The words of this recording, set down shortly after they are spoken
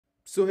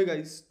So hey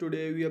guys,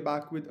 today we are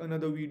back with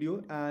another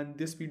video, and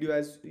this video,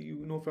 as you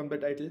know from the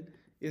title,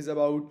 is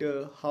about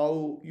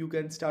how you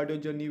can start your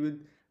journey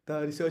with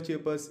the research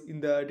papers in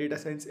the data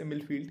science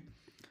ML field.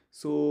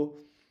 So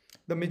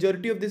the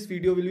majority of this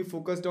video will be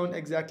focused on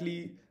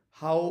exactly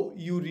how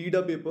you read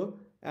a paper,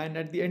 and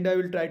at the end I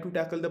will try to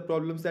tackle the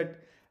problems that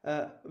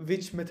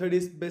which method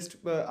is best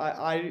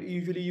I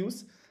usually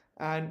use,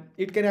 and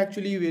it can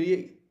actually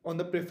vary on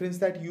the preference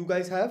that you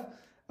guys have,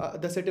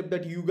 the setup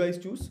that you guys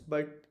choose.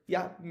 But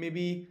yeah,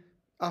 maybe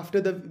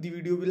after the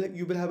video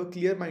you will have a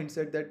clear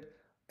mindset that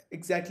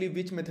exactly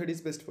which method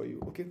is best for you.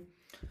 Okay,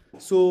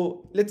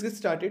 so let's get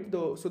started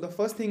though. So the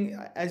first thing,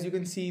 as you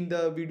can see in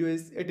the video,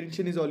 is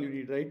attention is all you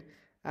need, right?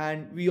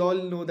 And we all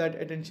know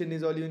that attention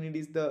is all you need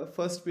is the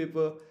first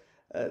paper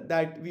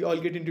that we all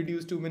get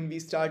introduced to when we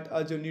start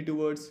our journey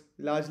towards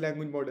large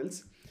language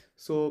models.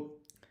 So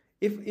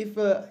if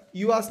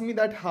you ask me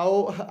that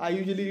how I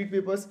usually read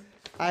papers,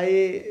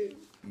 I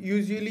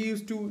usually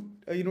used to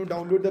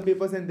download the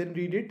papers and then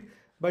read it.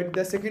 But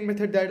the second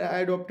method that I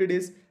adopted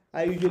is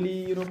I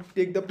usually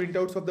take the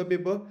printouts of the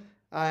paper,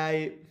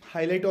 I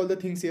highlight all the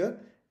things here,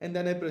 and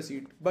then I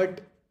proceed.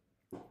 But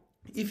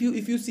if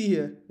you see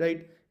here,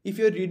 right, if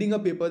you're reading a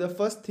paper, the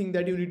first thing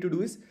that you need to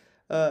do is,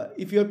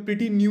 if you're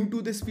pretty new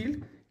to this field,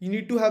 you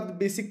need to have the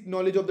basic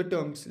knowledge of the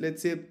terms.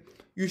 Let's say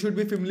you should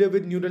be familiar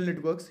with neural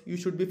networks, you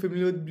should be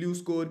familiar with BLEU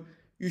score,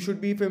 you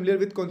should be familiar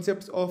with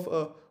concepts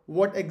of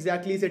what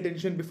exactly is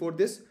attention before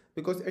this,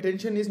 because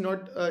attention is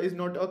not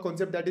a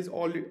concept that is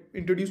all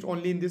introduced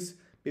only in this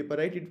paper,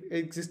 right? It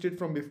existed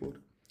from before.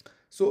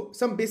 So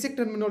some basic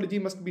terminology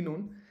must be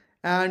known.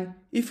 And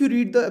if you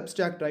read the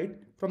abstract, right,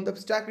 from the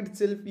abstract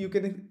itself, you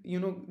can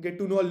get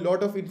to know a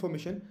lot of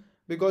information,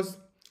 because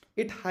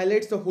it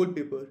highlights the whole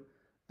paper.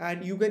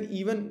 And you can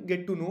even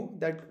get to know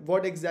that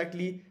what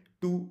exactly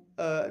do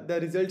the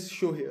results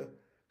show here.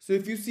 So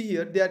if you see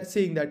here, they are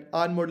saying that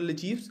our model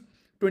achieves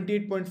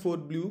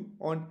 28.4 BLEU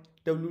on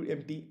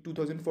WMT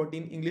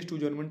 2014 English to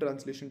German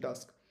translation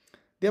task.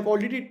 They have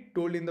already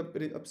told in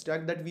the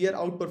abstract that we are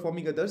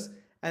outperforming others,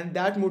 and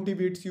that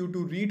motivates you to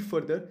read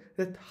further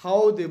that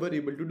how they were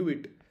able to do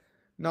it.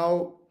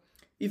 Now,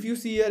 if you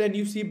see here and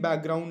you see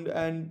background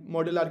and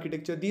model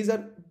architecture, these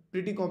are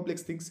pretty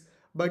complex things.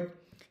 But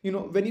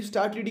when you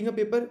start reading a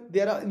paper,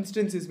 there are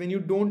instances when you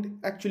don't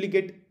actually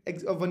get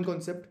one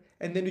concept,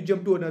 and then you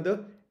jump to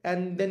another,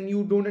 and then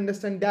you don't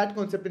understand that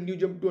concept and you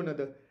jump to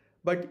another.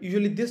 But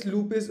usually this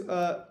loop is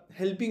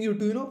helping you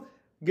to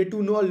get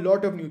to know a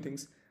lot of new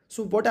things.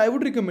 So what I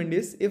would recommend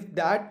is, if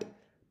that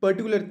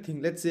particular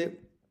thing, let's say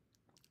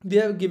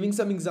they are giving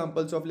some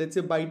examples of, let's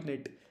say,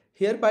 ByteNet.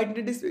 Here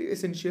ByteNet is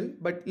essential,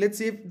 but let's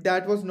say if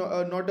that was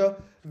not a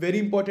very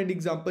important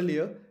example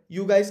here,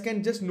 you guys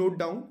can just note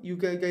down,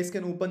 guys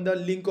can open the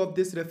link of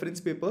this reference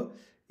paper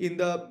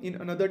in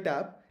another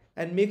tab,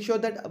 and make sure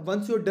that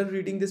once you're done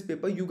reading this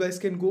paper, you guys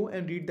can go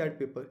and read that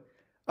paper.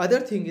 Other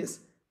thing is,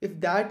 if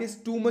that is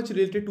too much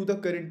related to the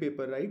current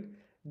paper, right,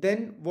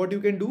 then what you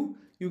can do,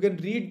 you can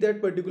read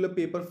that particular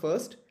paper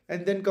first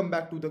and then come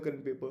back to the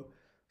current paper.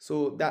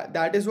 So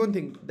that is one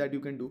thing that you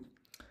can do.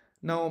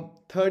 Now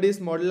third is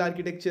model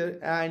architecture,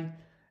 and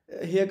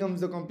here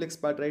comes the complex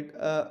part, right?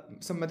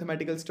 Some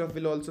mathematical stuff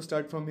will also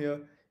start from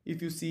here.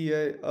 If you see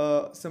here,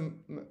 some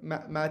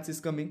maths is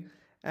coming,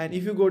 and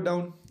if you go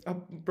down,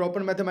 proper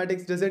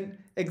mathematics doesn't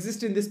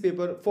exist in this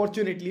paper,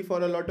 fortunately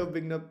for a lot of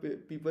beginner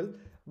people.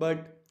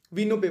 But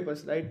we know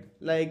papers, right?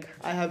 Like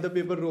I have the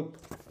paper rope,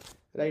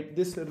 right?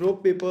 This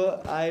rope paper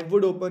I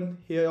would open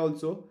here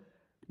also.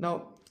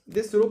 Now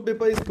this rope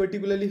paper is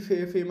particularly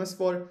famous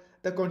for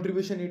the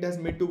contribution it has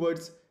made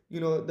towards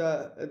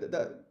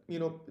the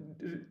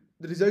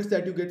results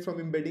that you get from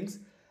embeddings.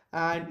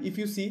 And if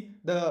you see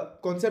the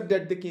concept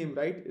that they came,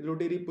 right,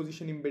 rotary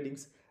position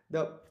embeddings,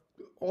 the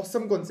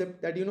awesome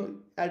concept that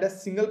at a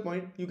single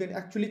point you can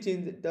actually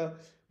change the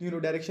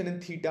direction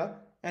and theta,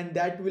 and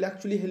that will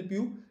actually help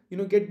you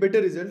get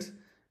better results,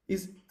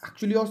 is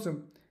actually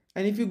awesome.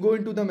 And if you go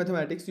into the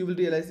mathematics, you will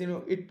realize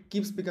it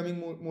keeps becoming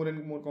more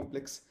and more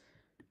complex.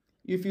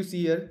 If you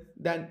see here,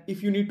 then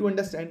if you need to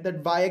understand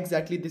that why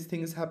exactly this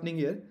thing is happening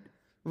here,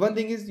 one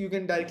thing is you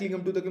can directly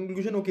come to the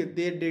conclusion, okay,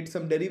 they did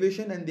some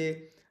derivation and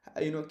they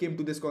came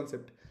to this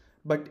concept.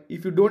 But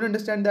if you don't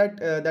understand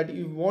that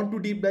you want to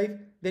deep dive,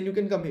 then you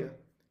can come here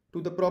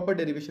to the proper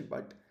derivation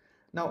part.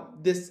 Now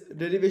this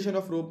derivation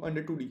of rope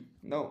under 2D,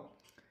 now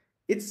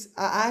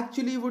I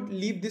actually would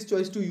leave this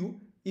choice to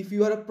you. If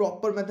you are a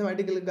proper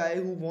mathematical guy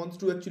who wants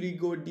to actually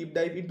go deep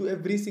dive into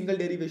every single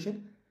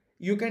derivation,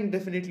 you can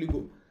definitely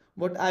go.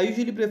 What I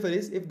usually prefer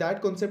is, if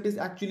that concept is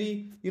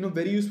actually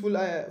very useful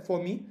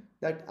for me,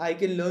 that I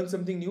can learn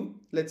something new,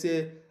 let's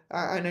say,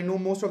 and I know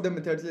most of the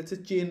methods, let's say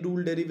chain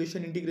rule,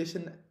 derivation,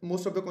 integration,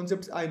 most of the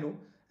concepts I know,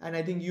 and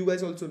I think you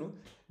guys also know,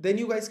 then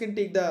you guys can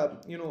take the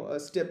a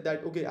step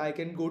that, okay, I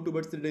can go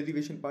towards the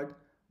derivation part,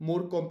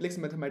 more complex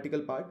mathematical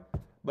part.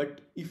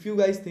 But if you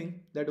guys think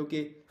that,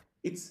 okay,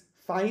 it's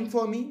fine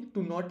for me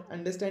to not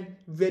understand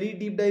very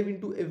deep dive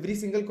into every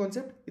single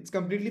concept, it's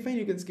completely fine,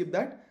 you can skip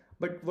that.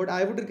 But what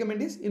I would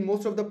recommend is, in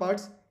most of the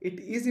parts, it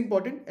is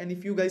important, and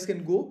if you guys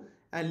can go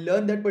and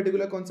learn that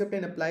particular concept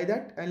and apply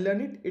that and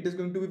learn it, it is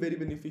going to be very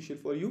beneficial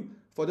for you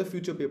for the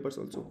future papers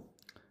also.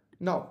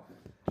 Now,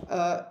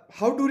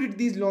 how to read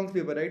these long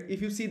paper, right?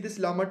 If you see this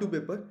Llama 2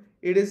 paper,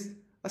 it is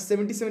a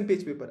 77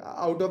 page paper.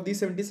 Out of these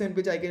 77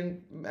 page, I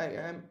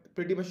am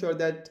pretty much sure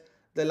that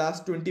the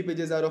last 20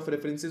 pages are of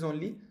references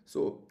only.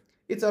 So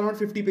it's around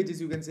 50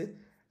 pages, you can say.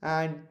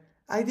 And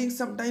I think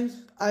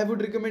sometimes I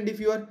would recommend,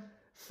 if you are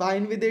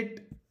fine with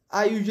it,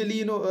 I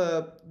usually,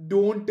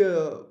 don't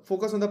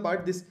focus on the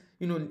part, this,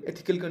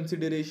 ethical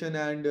consideration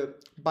and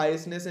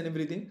biasness and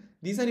everything.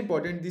 These are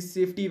important. This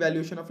safety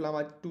evaluation of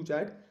Llama 2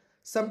 chat.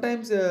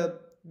 Sometimes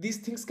these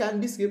things can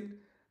be skipped,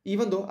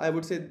 even though I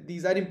would say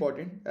these are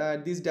important.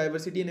 These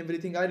diversity and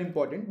everything are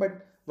important.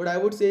 But what I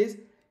would say is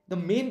the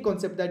main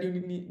concept that you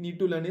need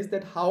to learn is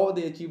that how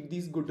they achieve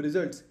these good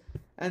results.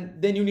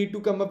 And then you need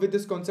to come up with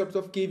this concepts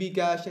of KV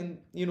cache and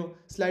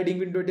sliding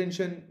window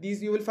attention.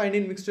 These you will find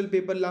in Mixtral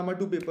paper, Llama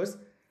 2 papers,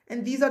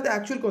 and these are the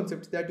actual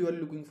concepts that you are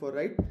looking for,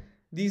 right?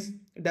 These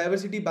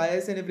diversity,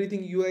 bias and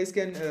everything, you guys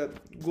can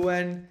go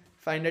and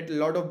find at a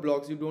lot of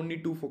blogs. You don't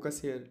need to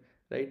focus here,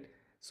 right?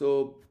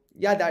 So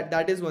yeah,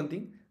 that is one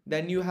thing.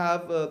 Then you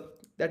have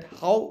that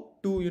how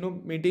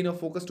to maintain a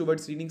focus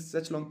towards reading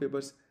such long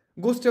papers.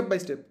 Go step by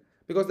step,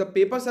 because the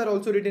papers are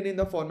also written in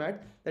the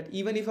format that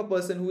even if a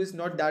person who is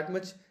not that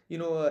much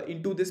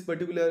into this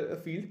particular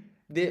field,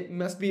 they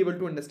must be able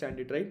to understand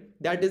it, right?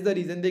 That is the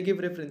reason they give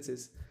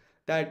references,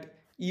 that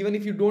even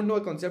if you don't know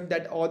a concept,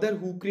 that author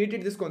who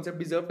created this concept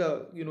deserved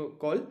a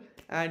call,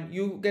 and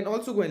you can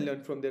also go and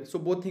learn from there. So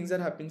both things are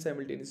happening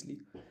simultaneously.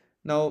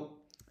 Now,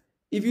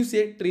 if you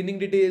say training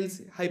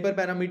details,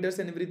 hyperparameters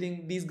and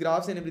everything, these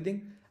graphs and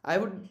everything, I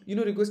would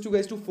request you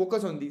guys to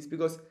focus on these,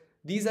 because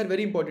these are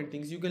very important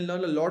things. You can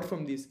learn a lot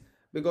from these,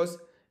 because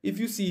if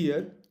you see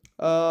here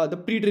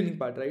the pre-training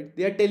part, right,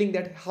 they are telling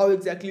that how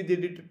exactly they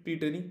did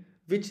pre-training,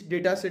 which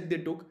data set they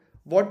took,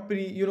 what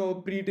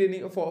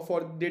pre-training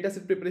for data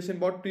set preparation,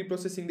 what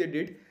pre-processing they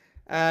did.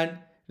 And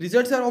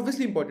results are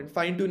obviously important.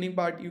 Fine-tuning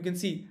part, you can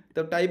see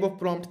the type of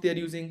prompt they are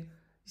using.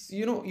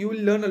 You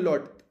will learn a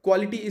lot.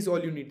 Quality is all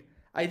you need.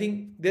 I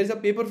think there's a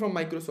paper from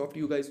Microsoft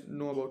you guys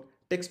know about.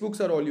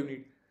 Textbooks are all you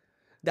need.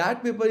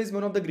 That paper is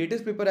one of the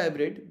greatest paper I've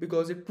read,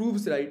 because it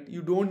proves, right,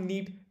 you don't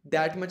need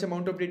that much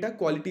amount of data.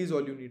 Quality is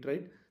all you need,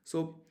 right?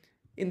 So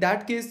in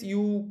that case,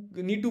 you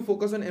need to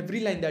focus on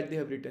every line that they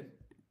have written.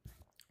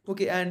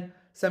 Okay, and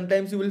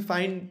sometimes you will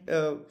find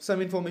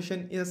some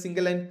information in a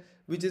single line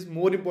which is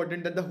more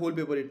important than the whole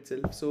paper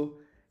itself. So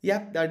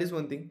yeah, that is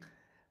one thing.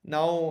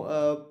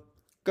 Now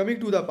coming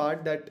to the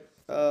part that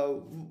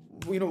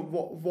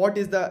what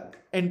is the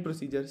end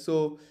procedure.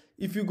 So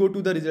if you go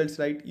to the results,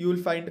 right, you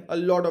will find a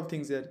lot of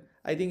things there.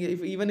 I think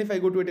even if I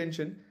go to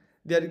attention,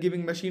 they are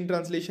giving machine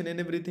translation and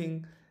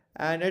everything,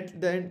 and at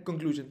the end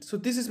conclusion. So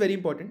this is very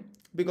important,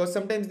 because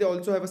sometimes they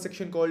also have a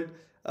section called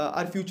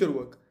our future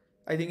work.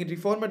 I think in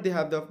Reformer they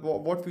have the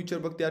what future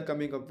work they are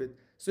coming up with.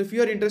 So if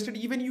you are interested,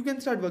 even you can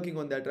start working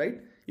on that,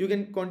 right? You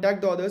can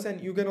contact the others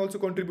and you can also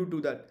contribute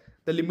to that.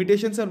 The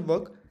limitations on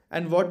work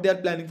and what they are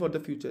planning for the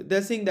future.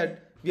 They're saying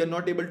that we are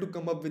not able to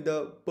come up with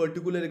a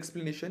particular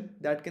explanation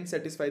that can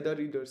satisfy the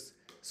readers.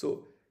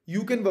 So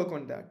you can work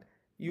on that.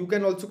 You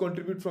can also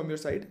contribute from your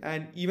side,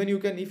 and even you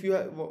can, if you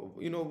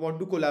want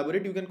to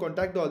collaborate, you can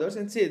contact the others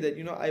and say that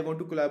I want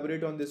to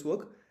collaborate on this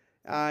work,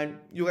 and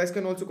you guys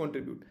can also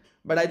contribute.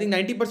 But I think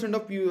 90%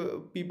 of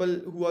people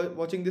who are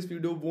watching this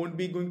video won't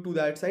be going to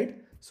that side.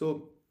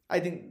 So I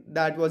think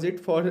that was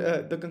it for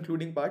the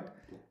concluding part.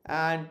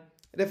 And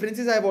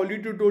references I have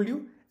already told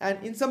you,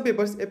 and in some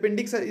papers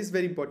appendix is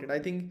very important. I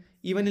think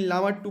even in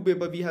Llama 2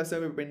 paper we have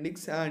some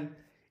appendix, and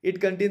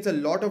it contains a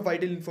lot of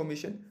vital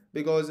information,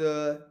 because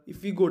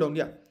if we go down,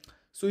 yeah,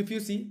 so if you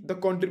see the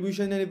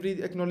contribution and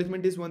every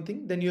acknowledgement is one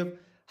thing, then you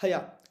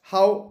have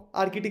how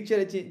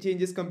architecture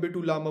changes compared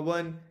to Llama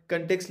 1,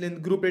 context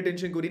length, group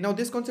retention query. Now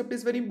this concept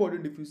is very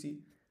important. If you see,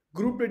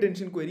 group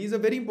retention query is a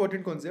very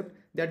important concept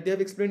that they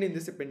have explained in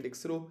this appendix.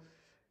 So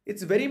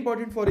it's very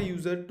important for a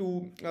user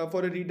to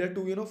for a reader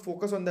to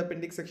focus on the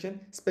appendix section,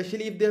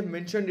 especially if they have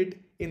mentioned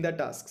it in the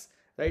tasks,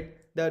 right?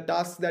 The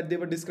tasks that they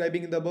were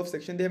describing in the above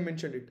section, they have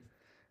mentioned it.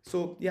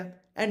 So yeah,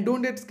 and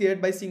don't get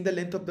scared by seeing the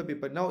length of the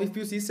paper. Now if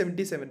you see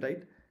 77,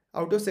 right,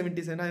 out of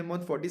 77 I am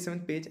on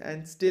 47th page,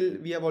 and still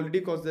we have already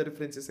crossed the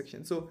references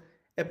section. So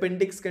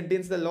appendix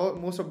contains the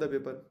most of the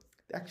paper.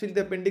 Actually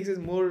the appendix is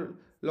more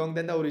long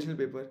than the original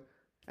paper,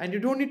 and you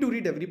don't need to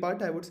read every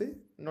part. I would say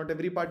not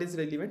every part is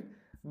relevant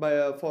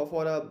by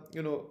for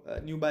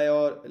a new buyer,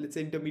 or let's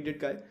say intermediate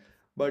guy.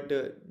 But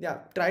yeah,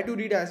 try to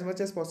read as much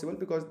as possible,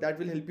 because that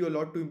will help you a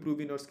lot to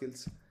improve in your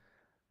skills.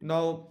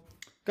 Now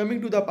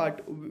coming to the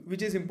part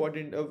which is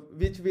important,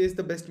 which way is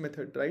the best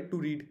method, right, to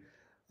read.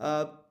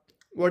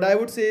 What I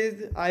would say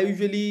is I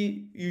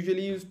usually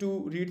used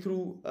to read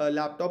through a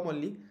laptop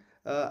only.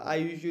 I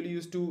usually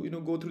used to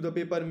go through the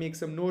paper, make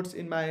some notes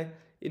in my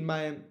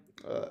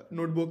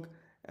notebook.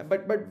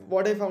 But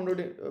what I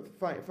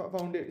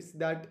found is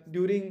that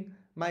during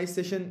my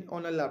session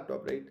on a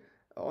laptop, right,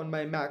 on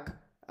my Mac,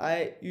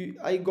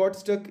 I got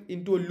stuck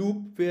into a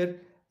loop where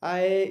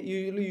I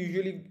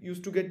usually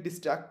used to get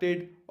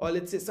distracted, or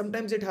let's say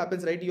sometimes it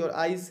happens, right? Your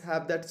eyes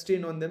have that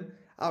strain on them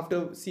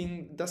after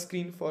seeing the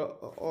screen for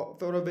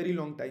a very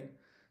long time.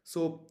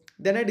 So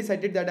then I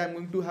decided that I'm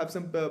going to have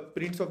some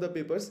prints of the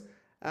papers,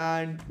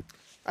 and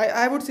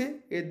I would say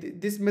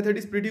this method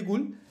is pretty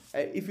cool.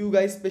 If you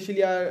guys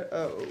especially are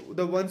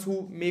the ones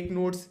who make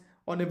notes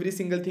on every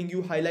single thing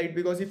you highlight,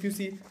 because if you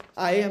see,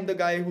 I am the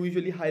guy who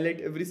usually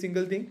highlight every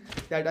single thing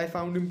that I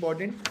found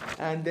important,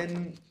 and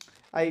then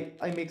I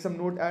make some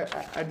note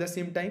at the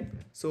same time.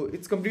 So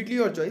it's completely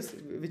your choice,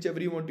 whichever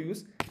you want to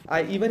use.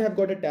 I even have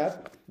got a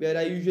tab where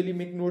I usually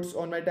make notes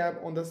on my tab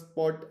on the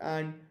spot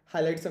and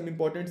highlight some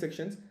important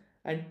sections.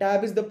 And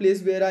tab is the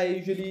place where I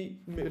usually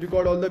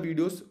record all the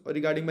videos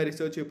regarding my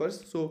research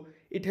papers. So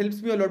it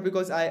helps me a lot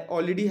because I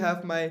already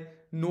have my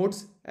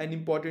notes and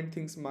important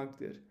things marked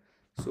there.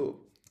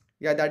 So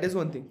yeah, that is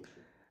one thing.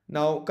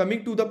 Now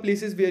coming to the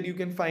places where you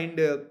can find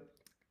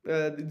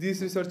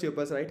these research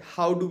papers, right?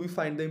 How do we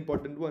find the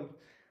important one?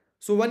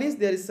 So one is,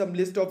 there is some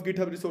list of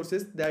GitHub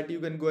resources that you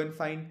can go and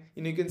find.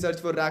 You can search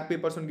for RAG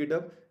papers on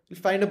GitHub. You'll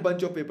find a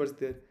bunch of papers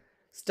there.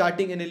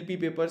 Starting NLP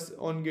papers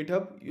on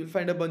GitHub, you'll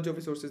find a bunch of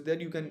resources there.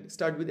 You can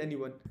start with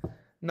anyone.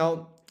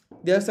 Now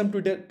there are some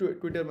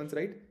Twitter ones,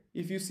 right?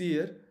 If you see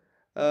here,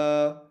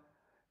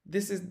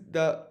 this is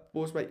the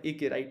post by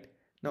AK, right?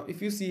 Now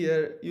if you see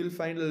here, you'll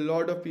find a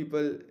lot of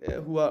people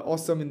who are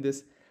awesome in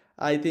this.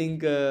 I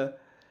think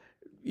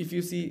if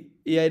you see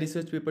AI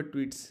research paper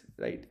tweets,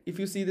 right? If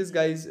you see this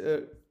guy's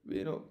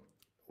you know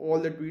all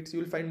the tweets,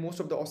 you'll find most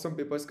of the awesome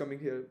papers coming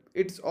here.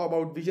 It's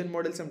about vision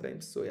model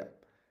sometimes. So yeah.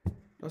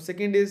 Now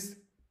second is,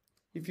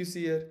 if you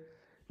see here,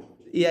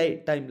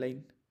 AI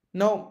timeline.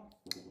 Now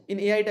in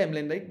AI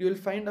timeline, right, you will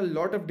find a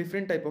lot of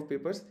different type of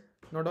papers,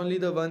 not only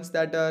the ones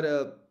that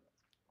are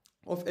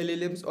of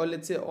LLMs, or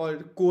let's say or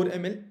core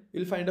ML.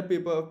 You'll find a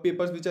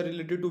papers which are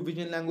related to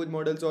vision language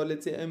models, or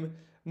let's say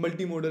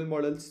multimodal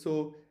models.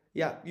 So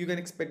yeah, you can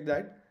expect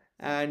that.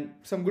 And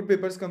some good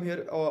papers come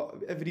here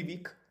every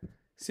week.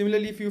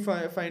 Similarly, if you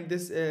find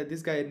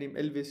this guy named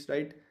Elvis,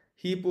 right,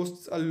 he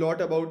posts a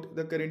lot about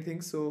the current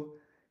things. So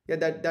yeah,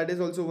 that is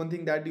also one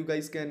thing that you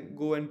guys can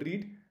go and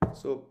read.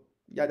 So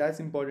yeah,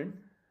 that's important.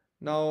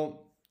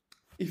 Now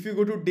if you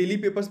go to daily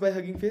papers by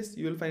Hugging Face,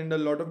 you will find a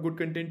lot of good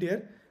content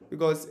here,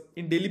 because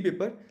in daily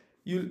paper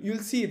you'll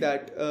see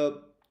that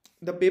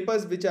the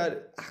papers which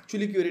are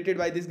actually curated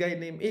by this guy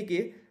named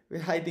AK,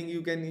 I think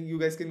you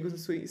guys can go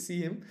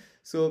see him.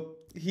 So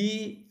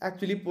he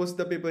actually posts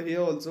the paper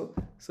here also.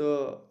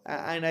 So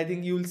and I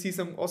think you will see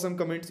some awesome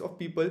comments of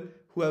people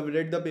who have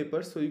read the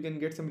paper, so you can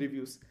get some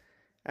reviews.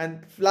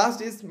 And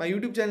last is my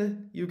YouTube channel.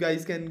 You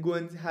guys can go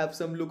and have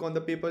some look on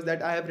the papers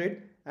that I have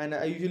read, and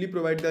I usually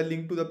provide the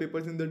link to the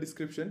papers in the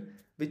description,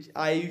 which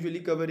I usually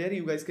cover here.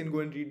 You guys can go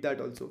and read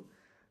that also.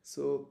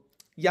 So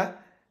yeah,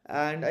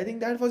 and I think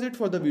that was it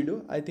for the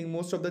video. I think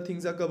most of the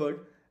things are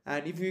covered,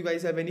 and if you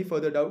guys have any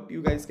further doubt,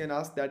 you guys can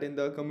ask that in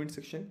the comment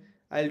section.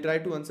 I'll try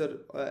to answer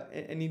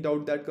any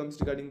doubt that comes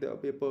regarding the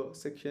paper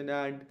section.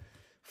 And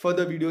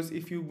further videos,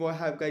 if you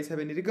guys have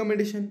any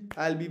recommendation,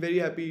 I'll be very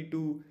happy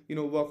to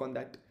work on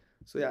that.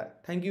 So yeah,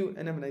 thank you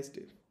and have a nice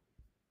day.